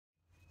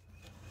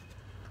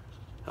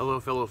Hello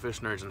fellow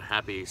fish nerds, and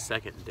happy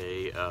second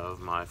day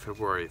of my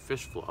February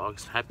fish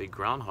vlogs. Happy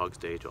Groundhog's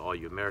Day to all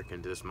you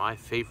Americans. It is my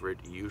favorite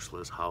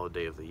useless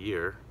holiday of the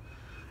year.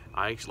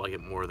 I actually like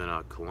it more than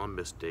a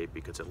Columbus Day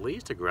because at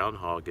least a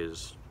groundhog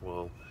is,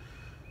 well,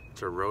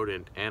 it's a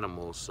rodent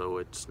animal, so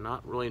it's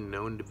not really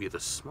known to be the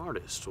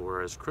smartest,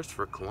 whereas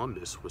Christopher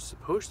Columbus was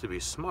supposed to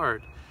be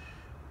smart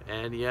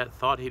and yet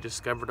thought he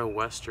discovered a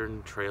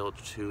western trail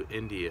to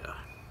India.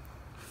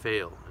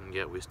 Fail, and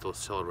yet we still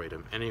celebrate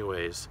him.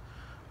 Anyways,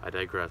 I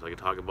digress. I can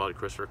talk about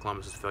Christopher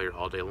Columbus's failure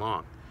all day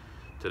long.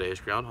 Today is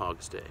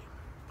Groundhog's Day.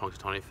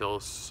 Punxsutawney Phil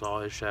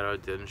saw his shadow,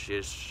 didn't see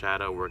his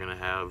shadow. We're gonna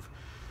have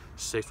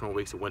 6 more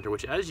weeks of winter,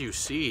 which, as you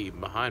see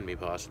behind me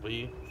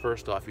possibly,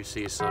 first off, you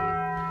see some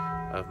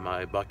of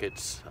my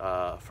buckets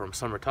from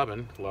summer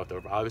tubbing left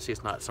over. Obviously,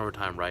 it's not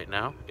summertime right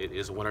now. It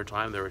is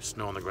wintertime. There is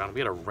snow on the ground.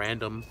 We had a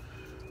random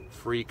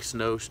freak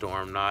snow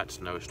shower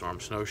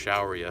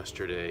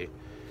yesterday.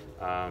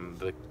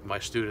 My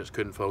students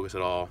couldn't focus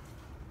at all.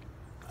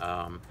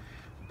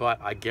 But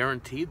I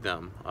guaranteed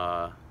them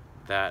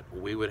that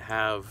we would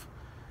have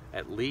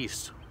at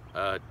least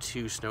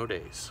 2 snow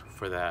days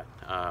for that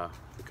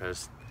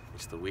because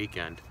it's the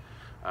weekend.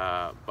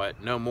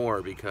 But no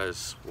more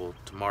because, well,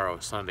 tomorrow,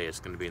 Sunday, it's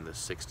going to be in the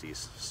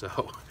 60s.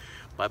 So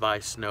bye-bye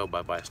snow,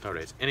 bye-bye snow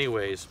days.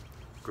 Anyways,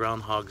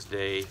 Groundhog's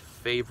Day,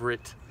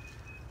 favorite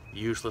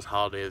useless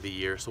holiday of the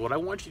year. So what I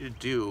want you to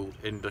do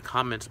in the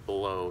comments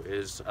below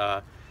is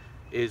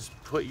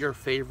put your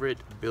favorite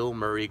Bill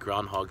Murray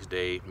Groundhog's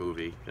Day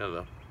movie, you know,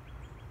 the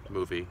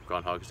movie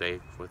Groundhog's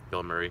Day with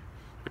Bill Murray.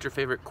 Put your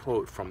favorite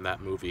quote from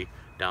that movie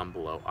down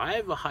below. I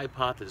have a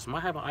hypothesis. I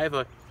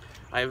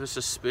have a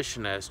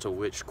suspicion as to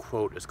which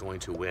quote is going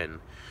to win,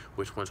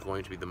 which one's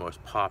going to be the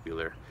most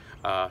popular.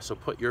 So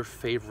put your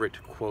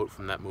favorite quote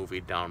from that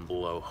movie down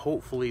below.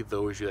 Hopefully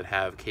those of you that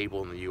have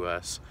cable in the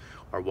US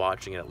are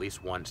watching it at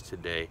least once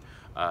today,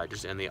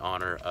 just in the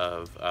honor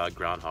of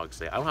Groundhog's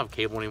Day. I don't have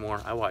cable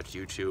anymore. I watch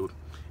YouTube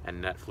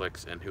and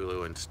Netflix and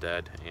Hulu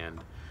instead,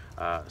 and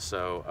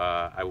so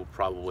I will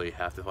probably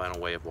have to find a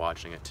way of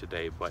watching it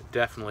today, but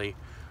definitely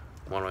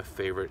one of my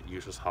favorite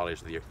useless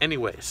holidays of the year.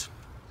 Anyways,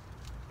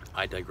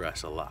 I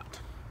digress a lot.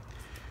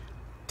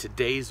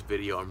 Today's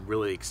video I'm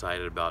really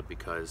excited about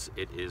because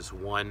it is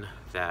one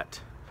that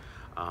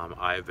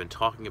I've been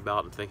talking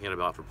about and thinking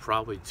about for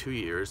probably 2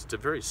 years. It's a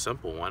very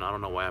simple one. I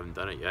don't know why I haven't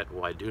done it yet.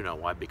 Well, I do know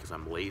why, because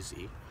I'm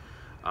lazy.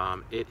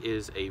 It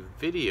is a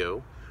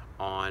video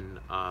on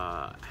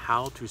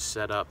how to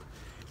set up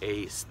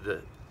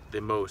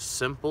the most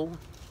simple,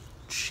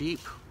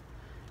 cheap,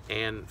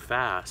 and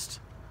fast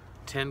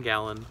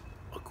 10-gallon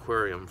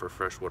aquarium for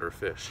freshwater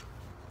fish.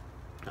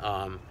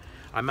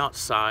 I'm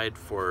outside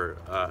for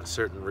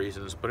certain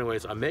reasons, but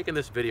anyways, I'm making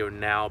this video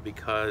now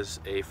because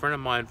a friend of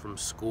mine from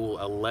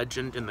school, a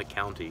legend in the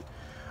county,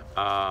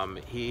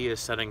 he is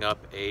setting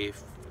up a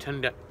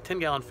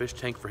 10-gallon fish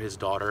tank for his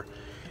daughter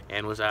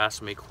and was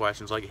asking me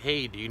questions like,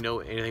 hey, do you know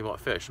anything about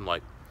fish? I'm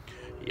like,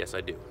 yes,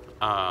 I do.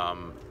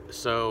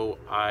 So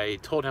I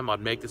told him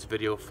I'd make this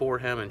video for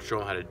him and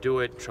show him how to do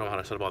it, show him how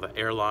to set up all the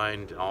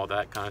Airline and all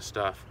that kind of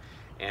stuff,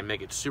 and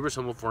make it super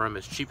simple for him,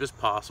 as cheap as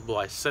possible.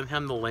 I sent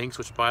him the links,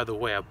 which, by the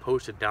way, I've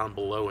posted down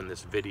below in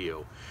this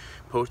video.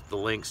 Post the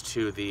links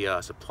to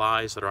the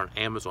supplies that are on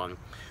Amazon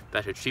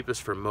that are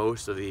cheapest for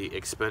most of the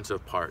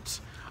expensive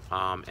parts.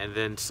 And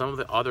then some of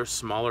the other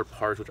smaller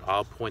parts, which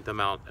I'll point them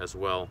out as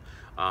well,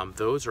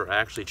 those are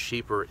actually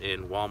cheaper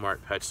in Walmart,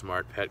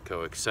 PetSmart,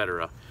 Petco,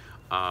 etc.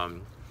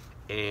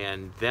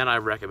 And then I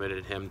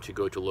recommended him to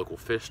go to local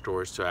fish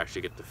stores to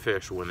actually get the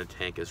fish when the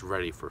tank is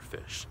ready for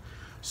fish.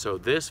 So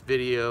this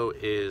video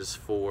is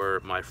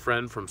for my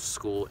friend from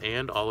school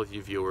and all of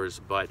you viewers,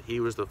 but he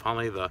was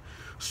finally the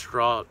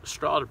straw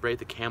to break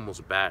the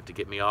camel's back to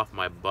get me off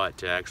my butt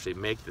to actually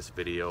make this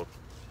video.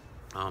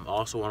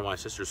 Also, one of my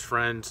sister's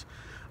friends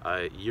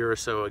a year or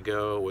so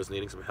ago was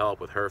needing some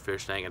help with her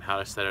fish tank and how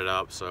to set it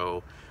up,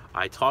 so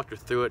I talked her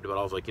through it, but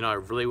I was like, you know, I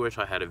really wish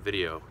I had a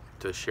video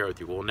to share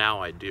with you. Well,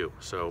 now I do.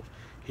 So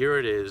here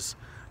it is,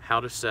 how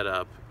to set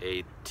up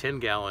a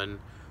 10-gallon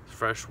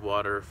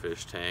freshwater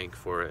fish tank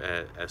for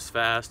as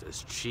fast,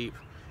 as cheap,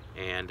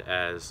 and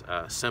as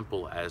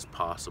simple as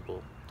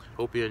possible.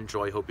 Hope you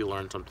enjoy, hope you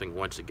learn something.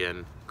 Once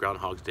again,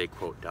 Groundhog's Day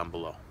quote down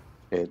below.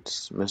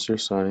 It's Mr.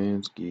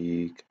 Science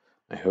Geek.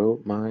 I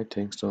hope my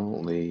tanks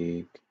don't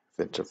leak. If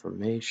it's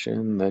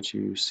information that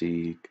you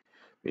seek,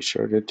 be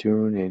sure to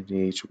tune in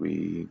each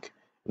week.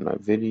 And my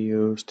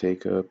videos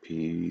take a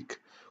peek.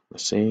 My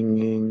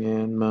singing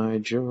and my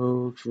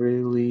jokes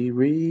really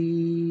reek.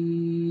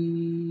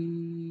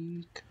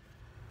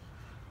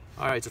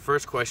 Alright, so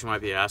first question you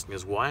might be asking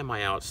is, why am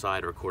I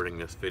outside recording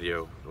this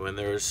video when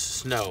there's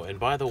snow? And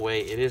by the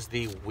way, it is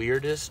the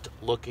weirdest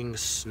looking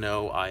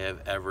snow I have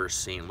ever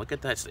seen. Look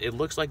at that. It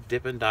looks like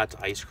Dippin' Dots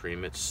ice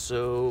cream. It's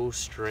so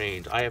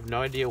strange. I have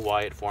no idea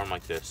why it formed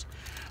like this.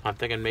 I'm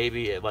thinking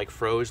maybe it like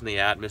froze in the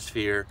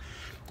atmosphere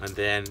and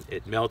then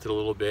it melted a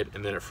little bit,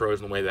 and then it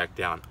froze on the way back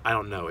down. I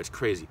don't know, it's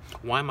crazy.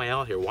 Why am I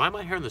out here? Why am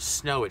I here in the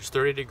snow? It's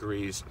 30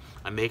 degrees.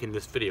 I'm making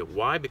this video.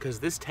 Why? Because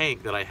this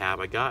tank that I have,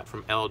 I got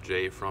from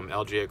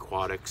LJ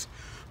Aquatics.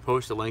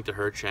 Post a link to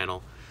her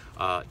channel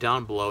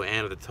down below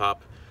and at the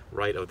top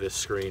right of this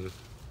screen.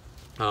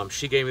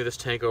 She gave me this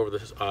tank over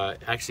this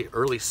actually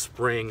early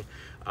spring.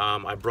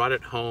 I brought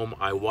it home,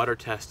 I water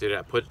tested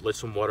it, let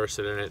some water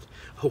sit in it.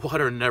 The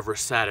water never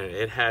sat in it.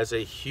 It has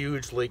a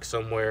huge leak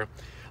somewhere.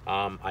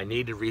 I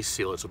need to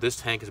reseal it. So this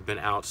tank has been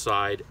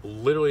outside.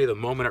 Literally the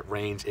moment it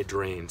rains, it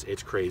drains.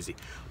 It's crazy.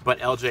 But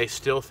LJ,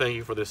 still thank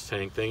you for this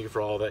tank. Thank you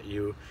for all that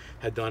you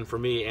had done for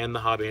me and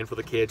the hobby and for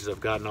the kids. I've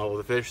gotten all of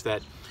the fish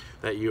that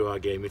you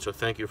gave me, so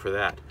thank you for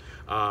that.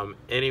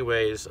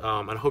 Anyways,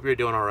 and I hope you're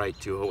doing all right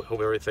too. Hope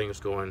everything's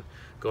going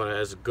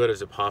as good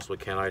as it possibly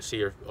can. I see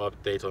your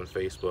updates on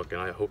Facebook, and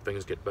I hope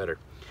things get better.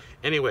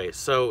 Anyway,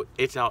 so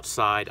it's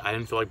outside. I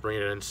didn't feel like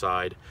bringing it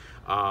inside.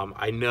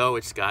 I know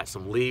it's got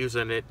some leaves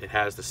in it. It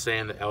has the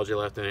sand that LJ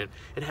left in it.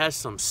 It has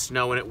some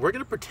snow in it. We're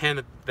gonna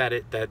pretend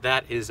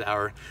that is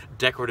our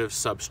decorative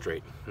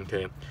substrate.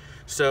 Okay,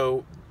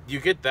 so you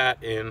get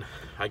that in.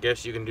 I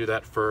guess you can do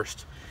that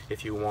first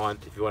if you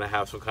want to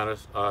have some kind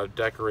of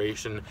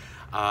decoration.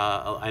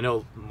 I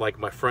know, like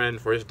my friend,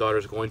 for his daughter,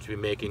 is going to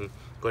be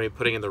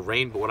putting in the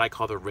rainbow, what I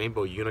call the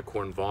rainbow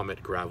unicorn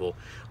vomit gravel.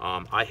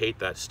 I hate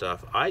that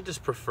stuff. I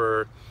just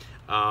prefer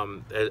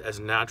as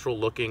natural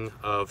looking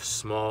of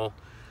small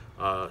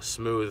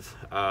smooth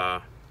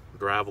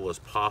gravel as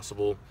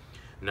possible.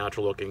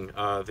 Natural looking.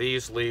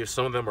 These leaves,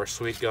 some of them are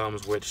sweet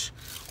gums, which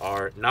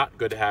are not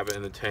good to have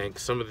in the tank.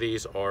 Some of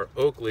these are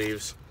oak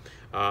leaves,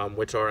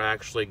 which are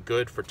actually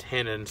good for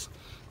tannins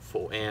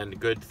and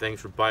good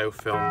things for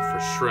biofilm, for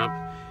shrimp,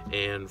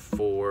 and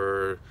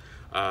for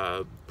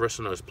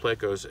bristlenose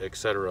plecos,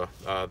 etc.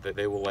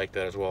 They will like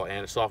that as well,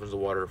 and it softens the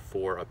water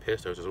for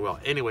pistos as well.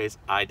 Anyways,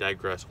 I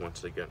digress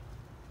once again.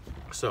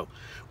 So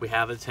we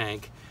have a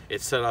tank.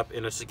 It's set up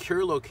in a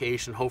secure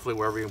location, hopefully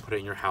wherever you can put it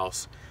in your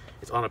house.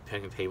 It's on a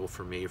picnic table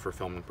for me for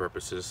filming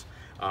purposes.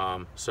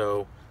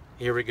 So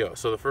here we go.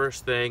 So the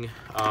first thing,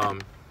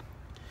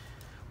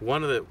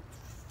 one of the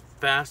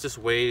fastest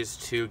ways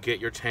to get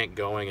your tank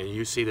going, and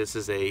you see this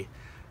is a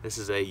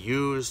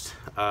used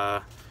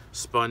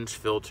sponge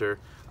filter.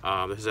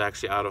 This is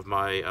actually out of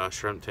my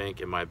shrimp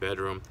tank in my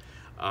bedroom,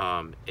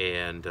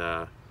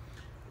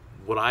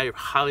 what I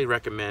highly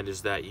recommend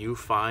is that you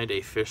find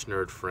a fish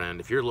nerd friend.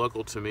 If you're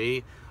local to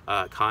me,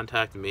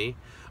 contact me.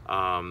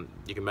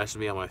 You can message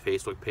me on my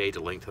Facebook page, a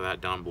link to that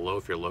down below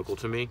if you're local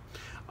to me.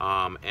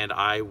 And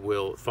I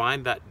will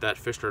find that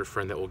fish nerd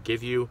friend that will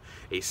give you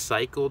a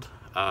cycled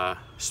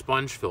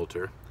sponge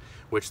filter,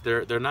 which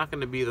they're not going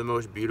to be the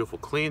most beautiful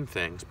clean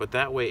things, but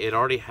that way it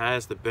already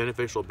has the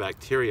beneficial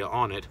bacteria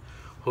on it.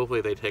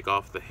 Hopefully they take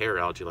off the hair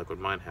algae like what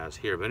mine has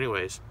here. But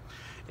anyways,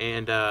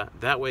 and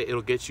that way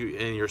it'll get you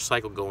in your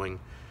cycle going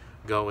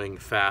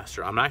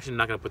faster. I'm actually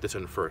not going to put this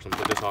in first. I'm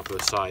going to put this off to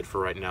the side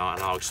for right now,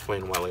 and I'll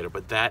explain why later.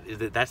 But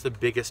that's the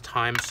biggest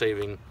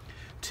time-saving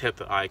tip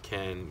that I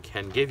can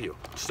give you.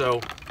 So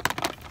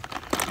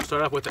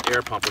start off with the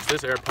air pump. With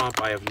this air pump,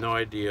 I have no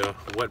idea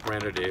what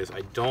brand it is.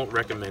 I don't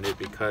recommend it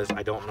because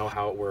I don't know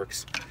how it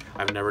works.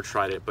 I've never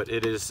tried it, but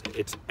it's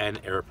an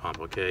air pump,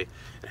 okay?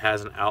 It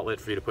has an outlet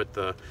for you to put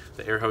the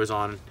air hose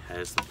on,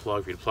 has the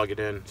plug for you to plug it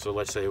in. So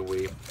let's say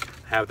we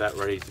have that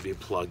ready to be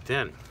plugged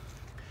in.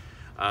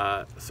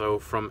 And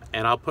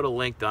I'll put a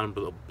link down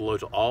below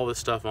to all this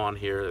stuff on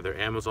here. They're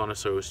Amazon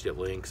associate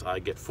links. I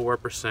get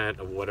 4%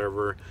 of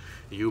whatever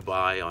you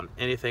buy on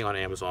anything on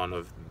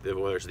Amazon,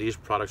 whether it's these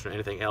products or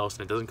anything else,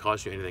 and it doesn't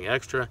cost you anything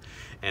extra,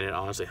 and it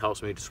honestly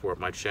helps me to support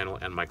my channel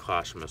and my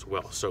classroom as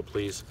well. So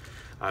please,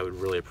 I would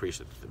really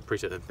appreciate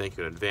it, and thank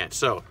you in advance.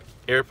 So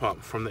air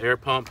pump. From the air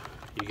pump,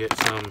 you get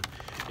some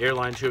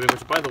Airline tubing,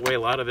 which, by the way, a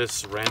lot of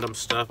this random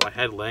stuff I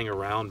had laying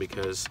around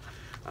because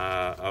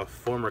a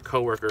former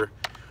coworker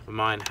of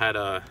mine had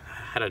a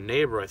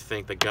neighbor, I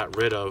think, that got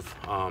rid of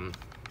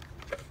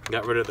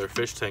their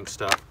fish tank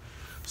stuff.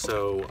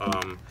 So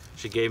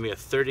she gave me a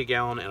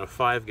 30-gallon and a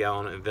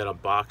 5-gallon, and then a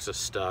box of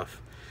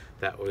stuff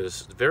that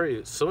was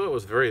some of it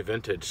was very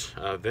vintage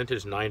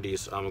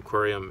 90s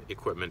aquarium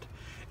equipment.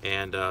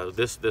 And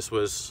this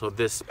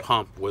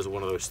pump was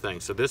one of those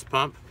things. So this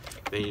pump,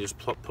 then you just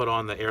put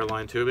on the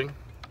Airline tubing,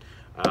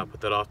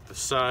 put that off to the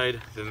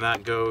side. Then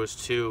that goes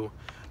to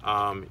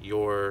let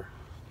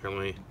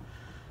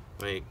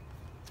me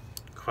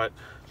cut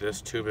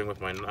this tubing with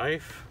my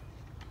knife,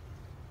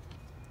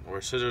 or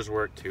scissors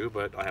work too,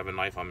 but I have a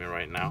knife on me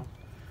right now.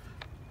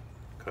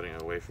 Cutting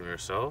it away from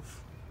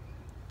yourself.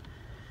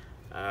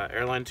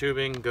 Airline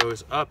tubing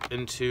goes up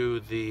into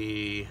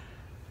the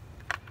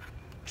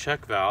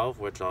check valve,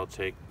 which I'll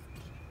take.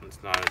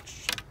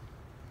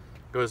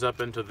 Goes up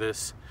into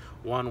this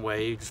one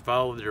way. You just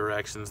follow the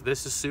directions.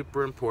 This is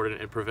super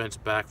important. It prevents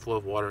backflow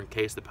of water in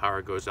case the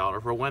power goes out,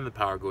 or for when the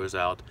power goes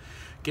out.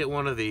 Get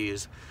one of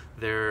these.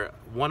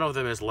 One of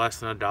them is less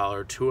than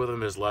 $1. Two of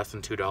them is less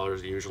than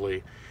 $2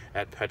 usually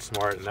at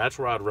PetSmart, and that's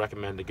where I'd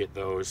recommend to get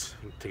those.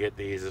 To get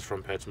these is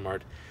from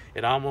PetSmart.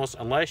 It almost,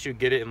 unless you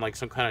get it in like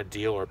some kind of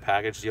deal or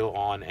package deal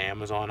on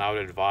Amazon, I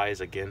would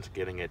advise against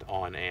getting it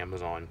on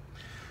Amazon.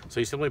 So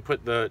you simply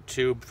put the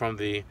tube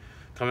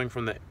coming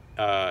from the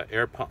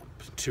air pump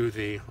to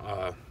the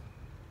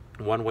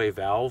one-way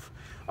valve,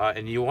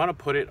 and you want to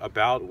put it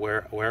about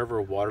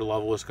wherever water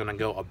level is going to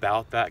go,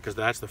 about that, because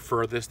that's the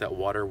furthest that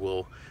water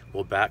will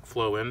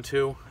backflow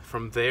into.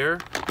 From there,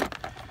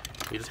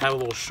 you just have a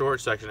little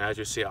short section, as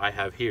you see I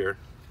have here,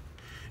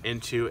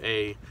 into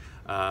a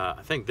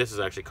I think this is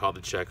actually called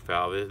the check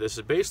valve. This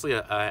is basically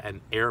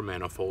an air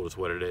manifold is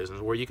what it is,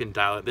 and where you can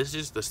dial it. This is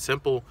just the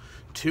simple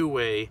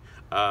two-way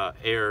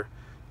air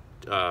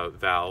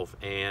valve,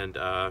 and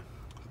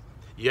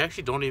you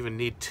actually don't even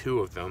need two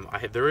of them.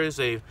 There is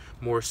a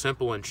more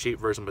simple and cheap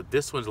version, but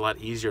this one's a lot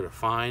easier to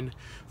find.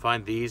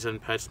 Find these in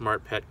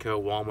PetSmart,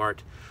 Petco, Walmart.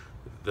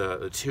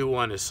 The two-way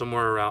one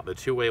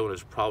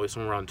is probably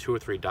somewhere around $2 or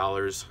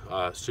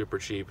 $3, super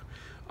cheap.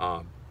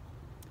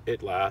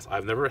 It lasts.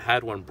 I've never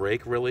had one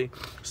break really,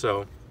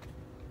 so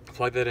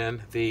plug that in.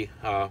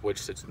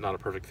 Which it's not a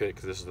perfect fit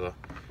because this is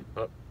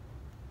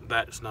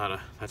that's not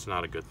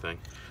a good thing.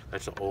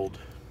 That's an old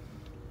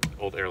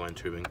airline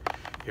tubing.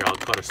 Here, I'll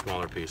cut a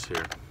smaller piece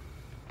here.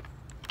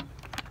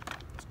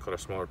 Let's cut a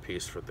smaller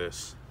piece for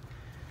this.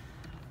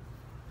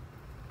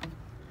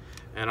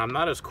 And I'm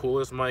not as cool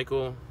as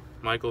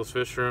Michael's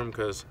fish room,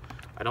 because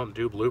I don't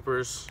do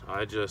bloopers.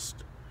 I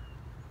just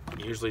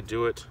usually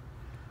do it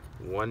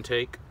one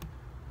take.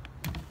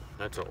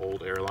 That's an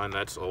old Airline.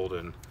 That's old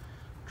and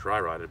dry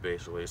rotted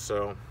basically.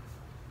 So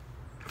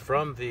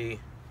from the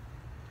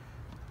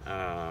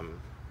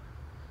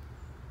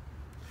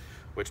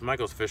which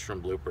Michael's fish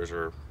room bloopers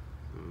are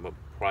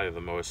probably the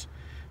most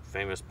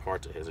famous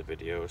parts of his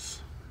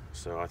videos,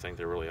 so I think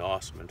they're really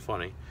awesome and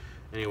funny.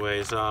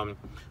 Anyways,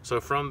 so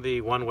from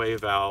the one-way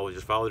valve, you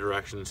just follow the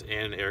directions,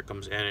 in air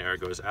comes in, air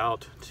goes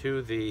out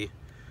to the,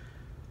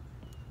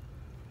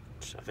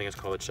 I think it's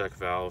called a check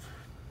valve,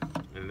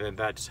 and then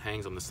that just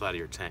hangs on the side of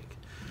your tank.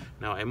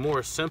 Now, a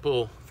more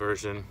simple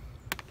version,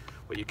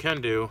 what you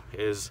can do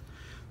is,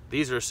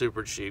 these are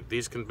super cheap.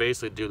 These can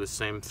basically do the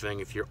same thing.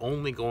 If you're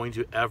only going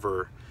to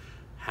ever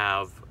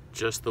have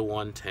just the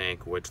one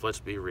tank, which, let's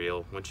be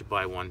real, once you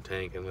buy one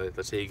tank and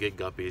let's say you get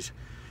guppies,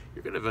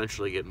 you're going to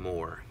eventually get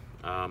more.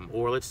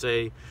 Or let's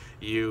say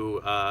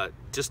you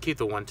just keep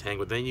the one tank,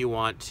 but then you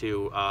want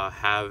to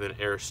have an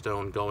air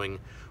stone going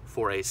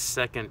for a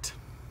second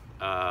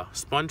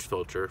sponge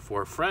filter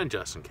for a friend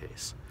just in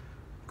case.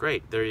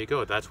 Great, there you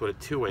go. That's what a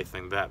two-way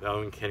thing. The other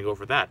one can go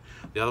for that.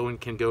 The other one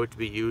can go to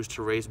be used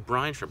to raise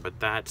brine shrimp, but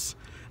that's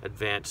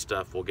advanced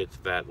stuff. We'll get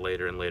to that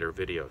later in later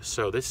videos.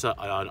 So this is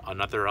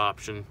another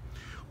option.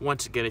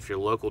 Once again, if you're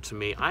local to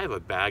me, I have a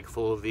bag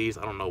full of these.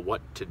 I don't know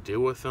what to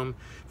do with them.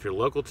 If you're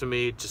local to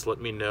me, just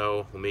let me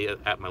know. We'll meet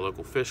at my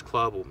local fish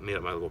club. We'll meet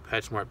at my local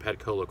PetSmart,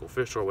 Petco, local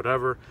fish store,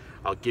 whatever.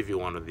 I'll give you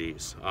one of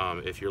these.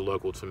 If you're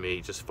local to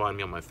me, just find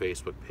me on my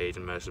Facebook page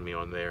and message me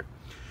on there.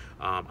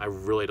 I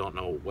really don't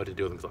know what to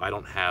do with them because I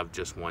don't have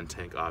just one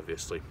tank,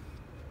 obviously.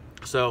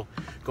 So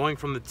going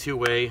from the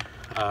two-way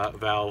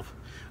valve,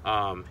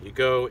 you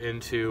go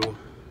into,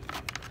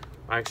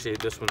 actually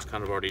this one's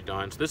kind of already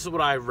done. So this is what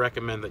I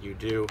recommend that you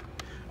do.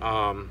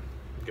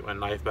 Get my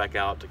knife back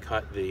out to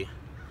cut the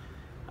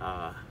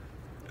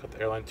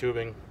airline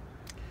tubing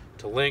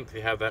to length.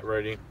 You have that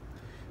ready.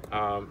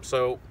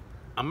 So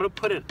I'm going to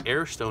put an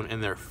air stone in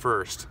there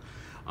first.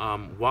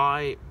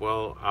 Why?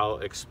 Well, I'll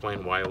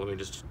explain why. Let me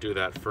just do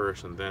that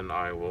first, and then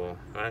I will.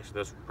 Actually,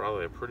 that's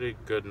probably a pretty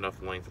good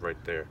enough length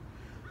right there.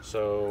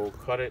 So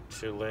cut it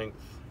to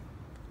length.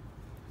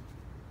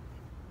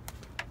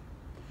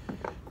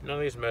 None of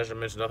these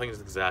measurements, nothing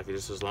is exactly,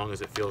 just as long as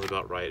it feels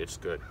about right, it's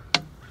good.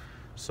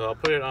 So I'll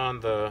put it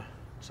on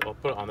I'll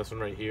put it on this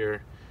one right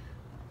here.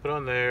 Put it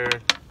on there,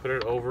 put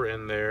it over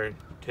in there.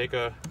 Take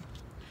a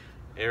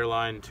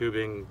airline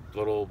tubing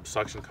little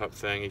suction cup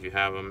thing if you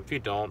have them. If you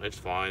don't, it's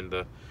fine.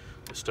 The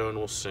stone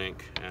will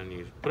sink, and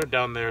you put it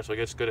down there so it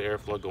gets good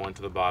airflow going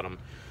to the bottom,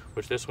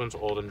 which this one's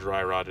old and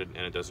dry rotted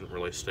and it doesn't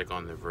really stick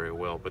on there very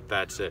well, but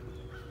that's it.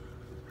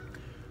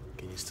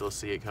 Can you still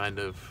see it kind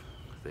of?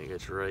 I think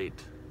it's right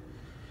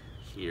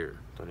here.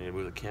 Don't need to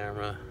move the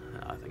camera. No,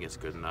 I think it's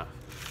good enough.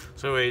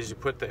 So anyways, you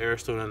put the air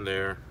stone in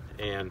there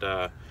and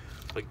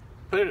like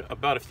put it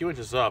about a few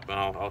inches up, and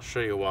I'll show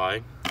you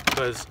why.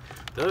 Because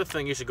the other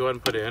thing you should go ahead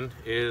and put in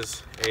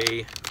is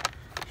a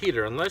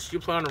heater. Unless you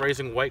plan on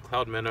raising white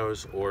cloud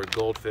minnows or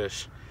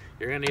goldfish,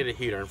 you're going to need a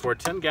heater. And for a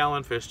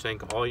 10-gallon fish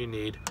tank, all you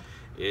need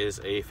is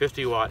a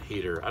 50-watt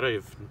heater.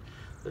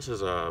 This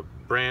is a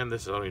brand, I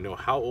don't even know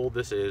how old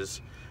this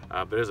is,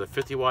 but it's a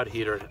 50-watt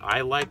heater.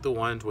 I like the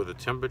ones with the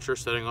temperature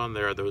setting on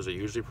there. Those are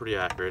usually pretty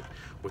accurate,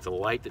 with the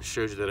light that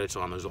shows you that it's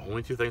on. Those are the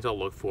only two things I'll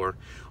look for.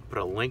 I'll put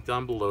a link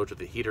down below to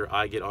the heater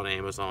I get on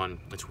Amazon.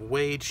 It's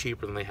way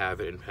cheaper than they have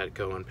it in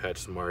Petco and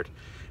PetSmart.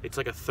 It's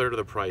like a third of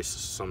the price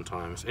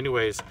sometimes.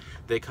 Anyways,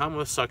 they come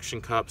with suction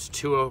cups,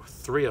 2 or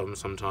 3 of them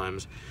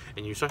sometimes,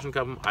 and you suction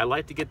cup them. I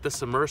like to get the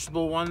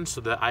submersible ones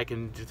so that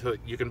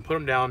you can put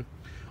them down.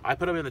 I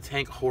put them in the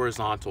tank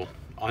horizontal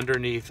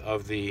underneath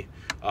of the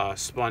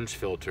sponge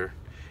filter,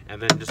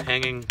 and then just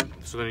hanging,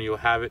 so then you'll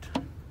have it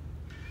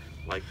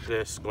like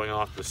this going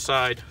off the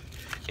side.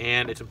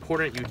 And it's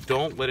important you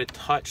don't let it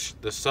touch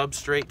the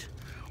substrate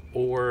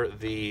or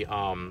the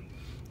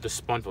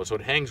sponge filter. So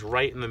it hangs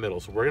right in the middle.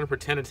 So we're going to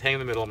pretend it's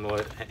hanging in the middle. I'm going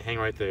to let it hang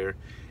right there.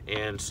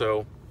 And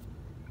so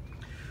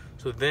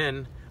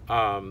then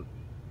turn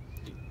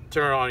it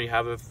on. You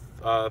have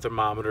a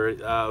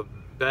thermometer.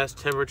 Best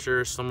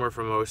temperature somewhere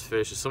for most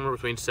fish is somewhere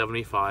between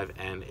 75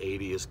 and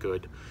 80 is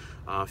good.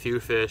 A few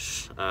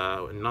fish,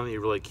 none that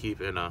you really keep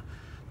in a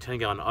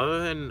 10-gallon, other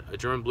than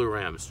German blue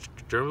rams.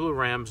 German blue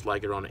rams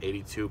like it around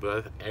 82,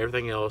 but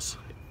everything else,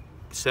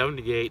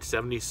 78,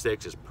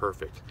 76 is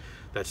perfect.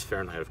 That's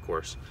Fahrenheit, of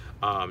course.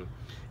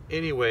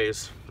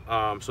 Anyways,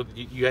 so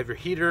you have your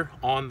heater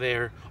on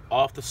there,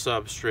 off the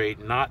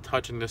substrate, not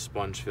touching the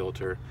sponge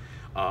filter.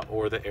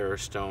 Or the air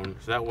stone,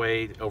 so that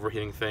way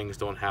overheating things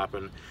don't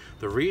happen.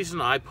 The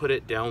reason I put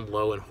it down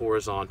low and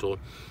horizontal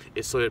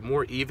is so it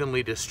more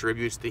evenly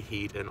distributes the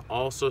heat, and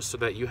also so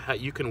that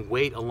you can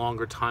wait a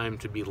longer time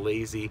to be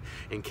lazy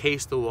in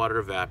case the water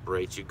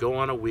evaporates. You go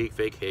on a week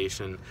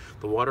vacation,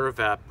 the water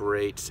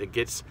evaporates,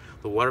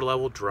 the water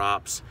level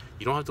drops.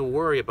 You don't have to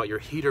worry about your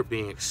heater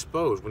being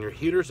exposed. When your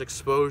heater is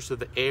exposed to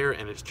the air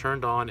and it's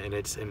turned on and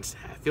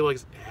I feel like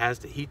it has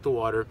to heat the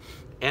water,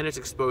 and it's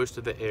exposed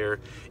to the air,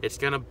 it's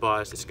gonna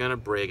bust, it's gonna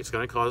break, it's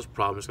gonna cause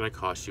problems, it's gonna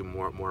cost you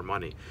more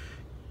money.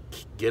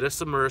 Get a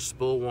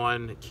submersible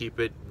one, keep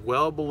it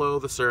well below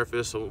the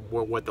surface,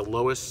 what the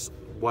lowest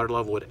water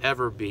level would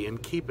ever be,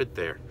 and keep it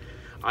there.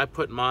 I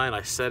put mine,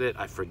 I set it,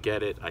 I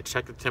forget it, I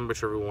check the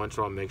temperature every once in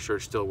a while, make sure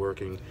it's still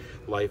working.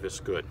 Life is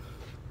good.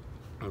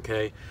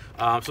 Okay,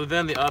 so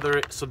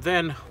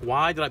then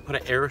why did I put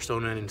an air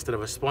stone in instead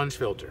of a sponge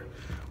filter?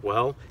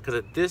 Well, because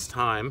at this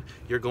time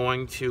you're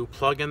going to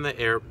plug in the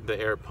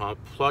air pump,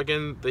 plug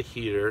in the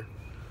heater.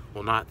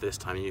 Well, not this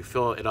time. You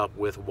fill it up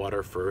with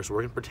water first.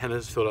 We're gonna pretend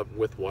it's filled up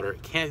with water.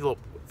 It can't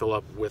fill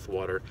up with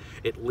water.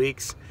 It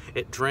leaks.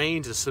 It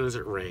drains as soon as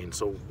it rains.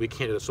 So we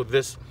can't do this. So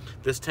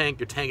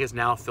your tank is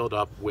now filled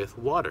up with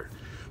water.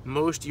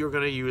 Most you're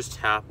going to use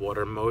tap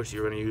water. Most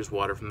you're going to use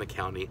water from the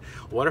county.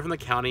 Water from the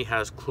county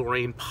has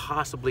chlorine,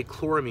 possibly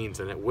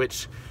chloramines in it,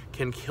 which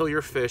can kill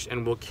your fish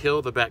and will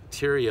kill the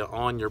bacteria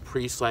on your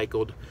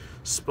pre-cycled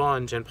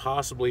sponge and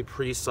possibly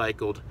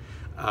pre-cycled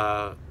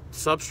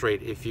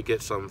substrate if you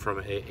get some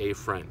from a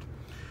friend.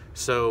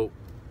 So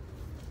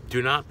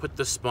do not put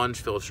the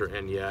sponge filter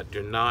in yet.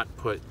 Do not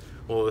put,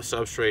 well, the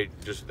substrate,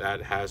 just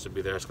that has to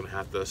be there. It's going to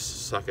have to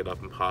suck it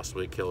up and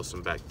possibly kill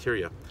some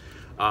bacteria.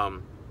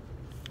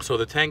 So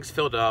the tank's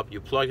filled up,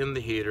 you plug in the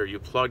heater, you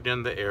plugged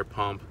in the air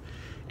pump,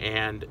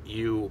 and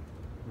you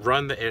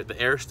run the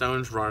air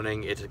stone's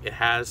running.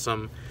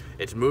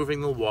 It's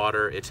moving the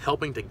water, it's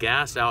helping to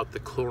gas out the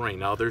chlorine.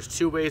 Now there's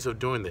 2 ways of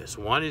doing this.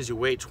 One is you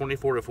wait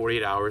 24 to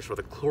 48 hours for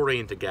the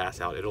chlorine to gas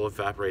out. It'll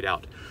evaporate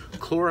out.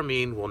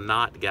 Chloramine will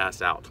not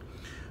gas out.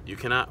 You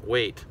cannot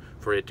wait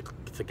for it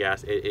to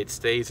gas. It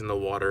stays in the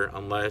water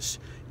unless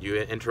you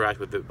interact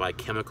with it by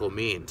chemical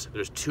means.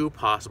 There's 2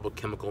 possible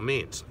chemical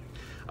means.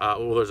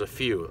 Well, there's a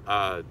few.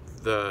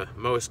 The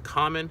most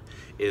common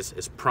is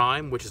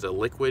prime, which is a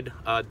liquid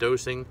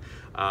dosing,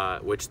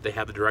 which they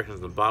have the directions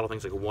in the bottle,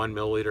 things like 1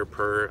 milliliter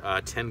per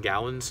 10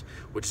 gallons,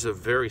 which is a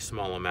very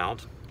small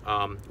amount.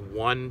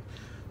 One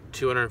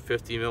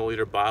 250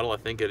 milliliter bottle, I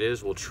think it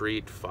is, will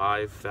treat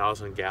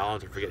 5,000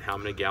 gallons. I forget how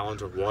many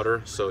gallons of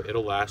water, so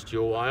it'll last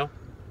you a while.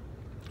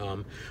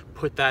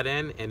 Put that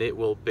in, and it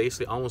will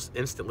basically almost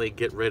instantly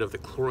get rid of the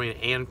chlorine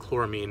and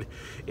chloramine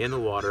in the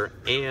water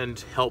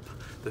and help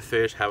the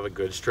fish have a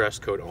good stress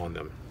coat on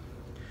them.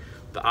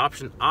 The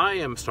option I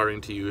am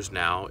starting to use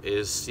now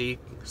is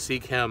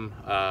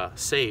Seachem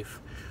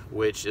Safe,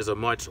 which is a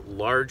much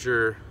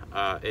larger,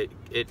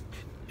 it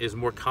is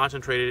more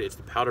concentrated. It's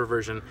the powder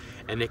version,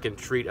 and it can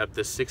treat up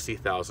to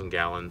 60,000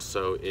 gallons.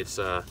 So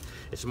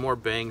it's more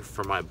bang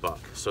for my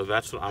buck. So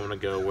that's what I'm gonna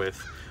go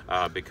with.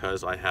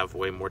 Because I have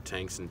way more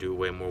tanks and do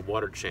way more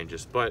water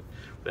changes. But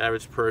the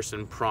average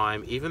person,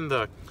 prime, even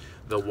the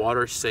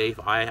water safe,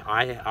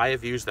 I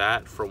have used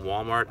that from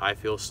Walmart. I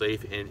feel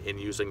safe in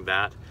using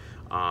that.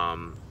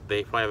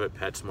 They probably have it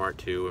at PetSmart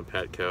too, and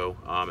Petco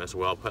as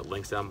well. I'll put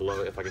links down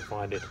below if I can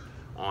find it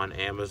on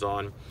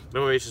Amazon.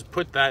 Anyways, just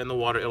put that in the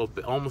water. It'll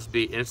almost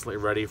be instantly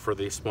ready for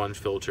the sponge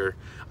filter.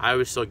 I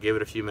would still give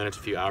it a few minutes, a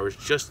few hours,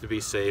 just to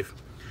be safe.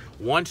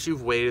 Once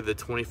you've waited the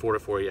 24 to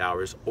 40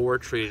 hours or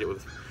treated it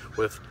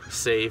with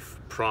Safe,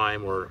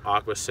 Prime, or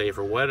Aqua Safe,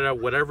 or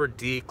whatever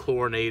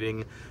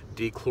dechlorinating,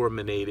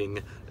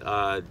 dechlominating,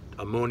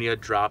 ammonia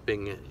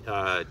dropping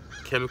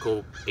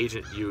chemical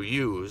agent you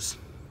use.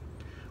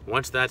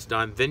 Once that's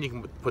done, then you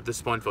can put the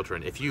sponge filter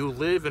in. If you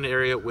live in an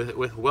area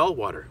with well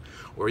water,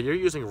 or you're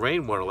using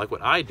rainwater like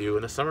what I do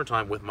in the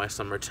summertime with my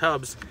summer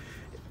tubs,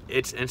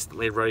 it's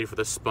instantly ready for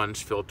the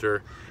sponge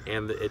filter,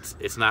 and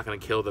it's not going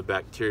to kill the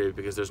bacteria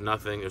because there's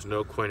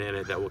no quinine in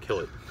it that will kill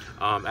it.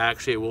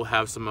 Actually, it will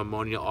have some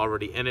ammonia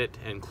already in it,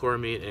 and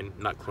chloramine, and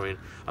not chlorine,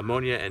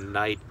 ammonia and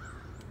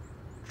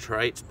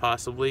nitrates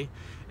possibly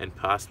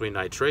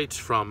nitrates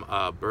from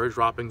bird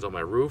droppings on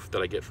my roof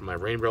that I get from my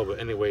rain barrel. But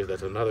anyways,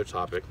 that's another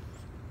topic.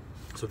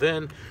 So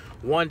then,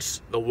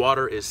 once the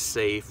water is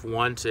safe,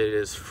 once it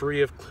is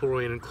free of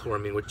chlorine and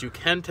chloramine, which you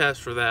can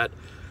test for that,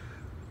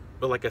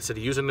 but like I said,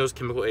 using those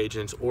chemical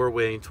agents or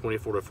waiting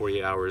 24 to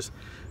 48 hours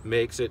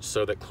makes it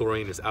so that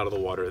chlorine is out of the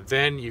water.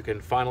 Then you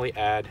can finally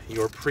add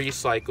your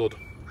pre-cycled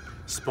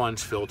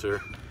sponge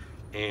filter,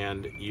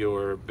 and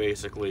you're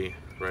basically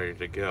ready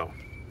to go.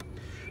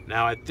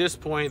 Now at this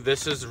point,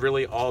 this is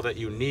really all that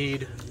you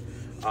need.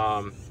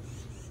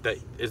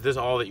 This is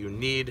all that you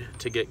need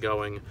to get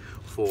going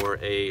for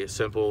a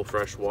simple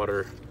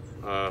freshwater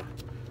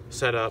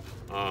setup.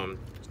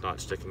 It's not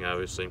sticking,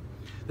 obviously.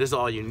 This is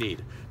all you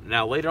need.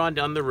 Now later on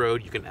down the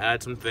road, you can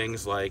add some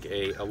things like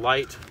a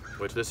light,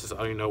 which this is, I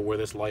don't even know where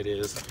this light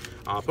is.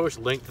 I'll post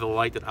a link to the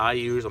light that I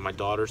use on my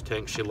daughter's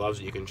tank. She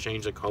loves it. You can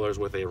change the colors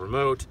with a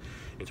remote.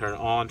 You can turn it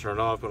on, turn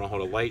it off, put on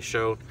hold a light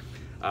show.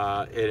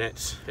 And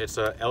it's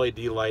a LED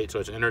light, so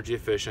it's energy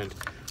efficient.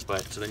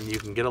 But so then you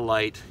can get a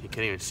light. You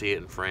can't even see it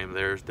in frame.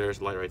 There's the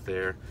light right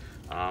there.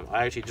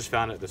 I actually just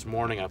found it this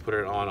morning. I put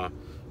it on a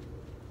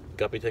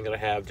guppy tank that I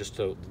have just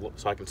so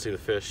I can see the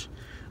fish.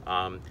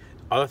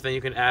 Other thing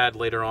you can add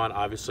later on,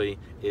 obviously,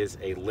 is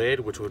a lid,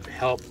 which would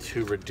help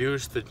to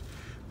reduce the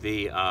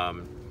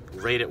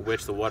rate at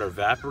which the water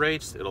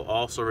evaporates. It'll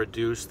also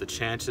reduce the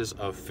chances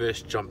of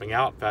fish jumping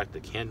out. In fact, they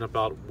can jump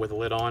out with a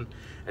lid on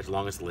as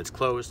long as the lid's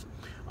closed.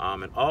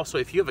 And also,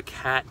 if you have a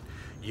cat,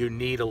 you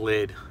need a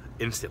lid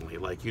instantly.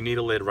 Like, you need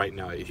a lid right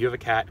now. If you have a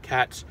cat,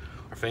 cats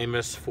are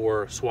famous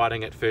for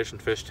swatting at fish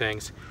and fish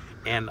tanks.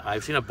 And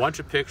I've seen a bunch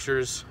of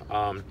pictures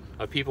of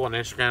people on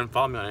Instagram.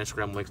 Follow me on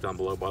Instagram, links down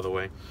below, by the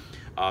way.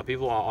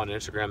 People on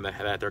Instagram that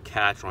had their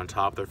cats are on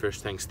top of their fish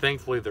tanks.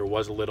 Thankfully, there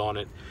was a lid on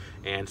it,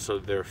 and so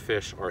their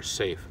fish are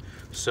safe.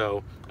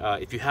 So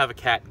if you have a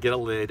cat, get a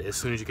lid as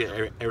soon as you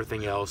get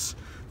everything else.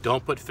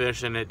 Don't put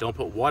fish in it, don't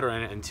put water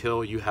in it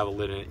until you have a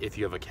lid in it if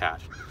you have a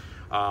cat.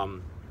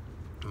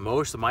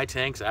 Most of my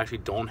tanks actually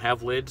don't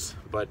have lids,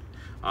 but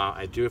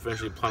I do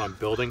eventually plan on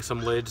building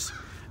some lids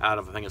out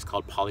of, I think it's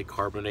called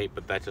polycarbonate,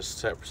 but that's a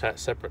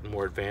separate and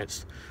more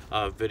advanced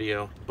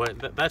video.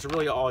 But that's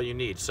really all you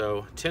need.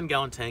 So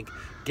 10-gallon tank,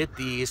 get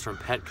these from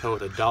Petco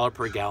with $1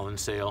 per gallon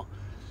sale.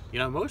 You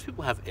know, most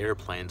people have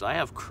airplanes. I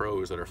have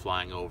crows that are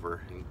flying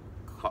over and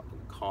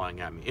calling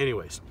at me.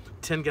 Anyways,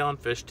 10-gallon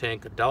fish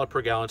tank, $1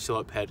 per gallon sale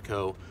at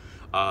Petco.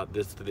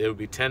 It would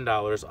be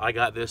 $10. I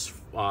got this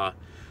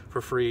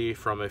for free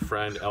from a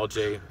friend,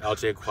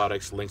 LJ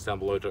Aquatics. Links down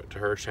below to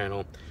her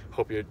channel.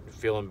 Hope you're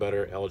feeling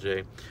better,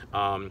 LJ.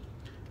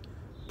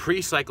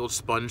 Pre-cycled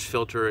sponge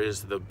filter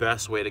is the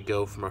best way to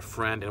go from a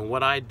friend. And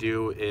what I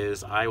do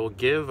is I will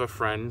give a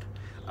friend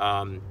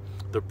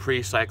the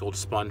pre-cycled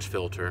sponge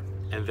filter,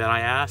 and then I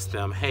ask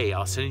them, hey,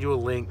 I'll send you a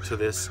link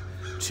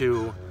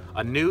to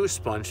a new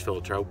sponge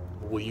filter.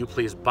 Will you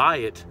please buy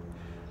it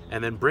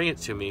and then bring it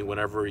to me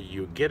whenever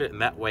you get it?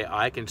 And that way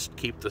I can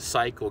keep the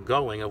cycle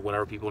going of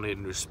whenever people need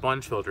a new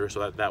sponge filter,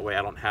 so that way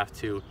I don't have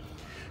to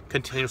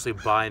continuously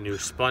buy new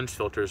sponge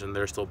filters and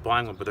they're still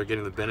buying one, but they're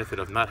getting the benefit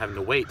of not having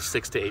to wait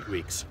 6 to 8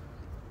 weeks.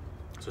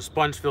 So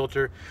sponge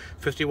filter,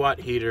 50-watt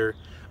heater,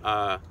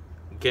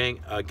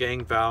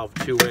 gang valve,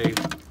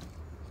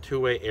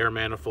 two-way air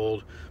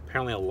manifold,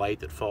 apparently a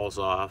light that falls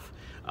off,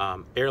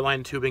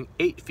 airline tubing.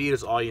 8 feet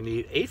is all you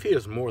need. 8 feet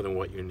is more than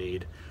what you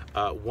need.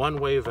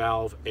 One-way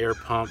valve, air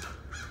pump,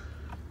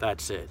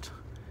 that's it.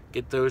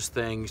 Get those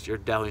things. You're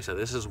definitely set.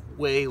 This is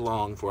way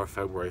long for a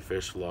February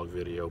fish vlog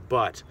video,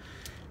 but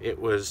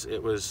this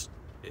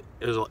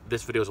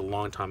video is a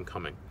long time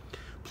coming.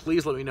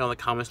 Please let me know in the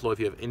comments below if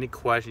you have any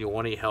questions, you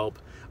want any help.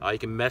 You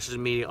can message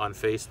me on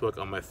Facebook,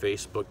 on my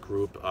Facebook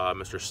group,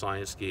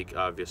 MrScienceGeek,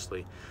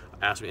 obviously.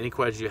 Ask me any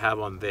questions you have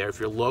on there. If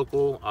you're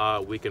local,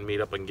 we can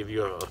meet up and give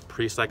you a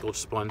pre-cycled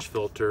sponge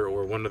filter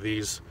or one of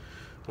these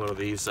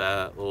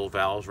little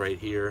valves right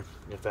here,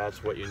 if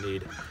that's what you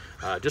need.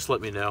 Just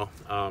let me know.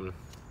 Hope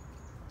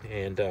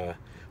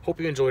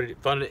you enjoyed it.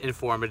 Fun and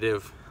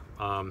informative.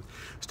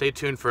 Stay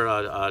tuned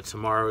for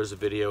tomorrow's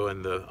video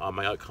and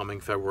my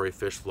upcoming February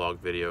fish vlog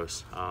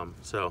videos.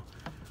 So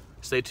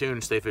stay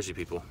tuned, stay fishy,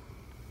 people.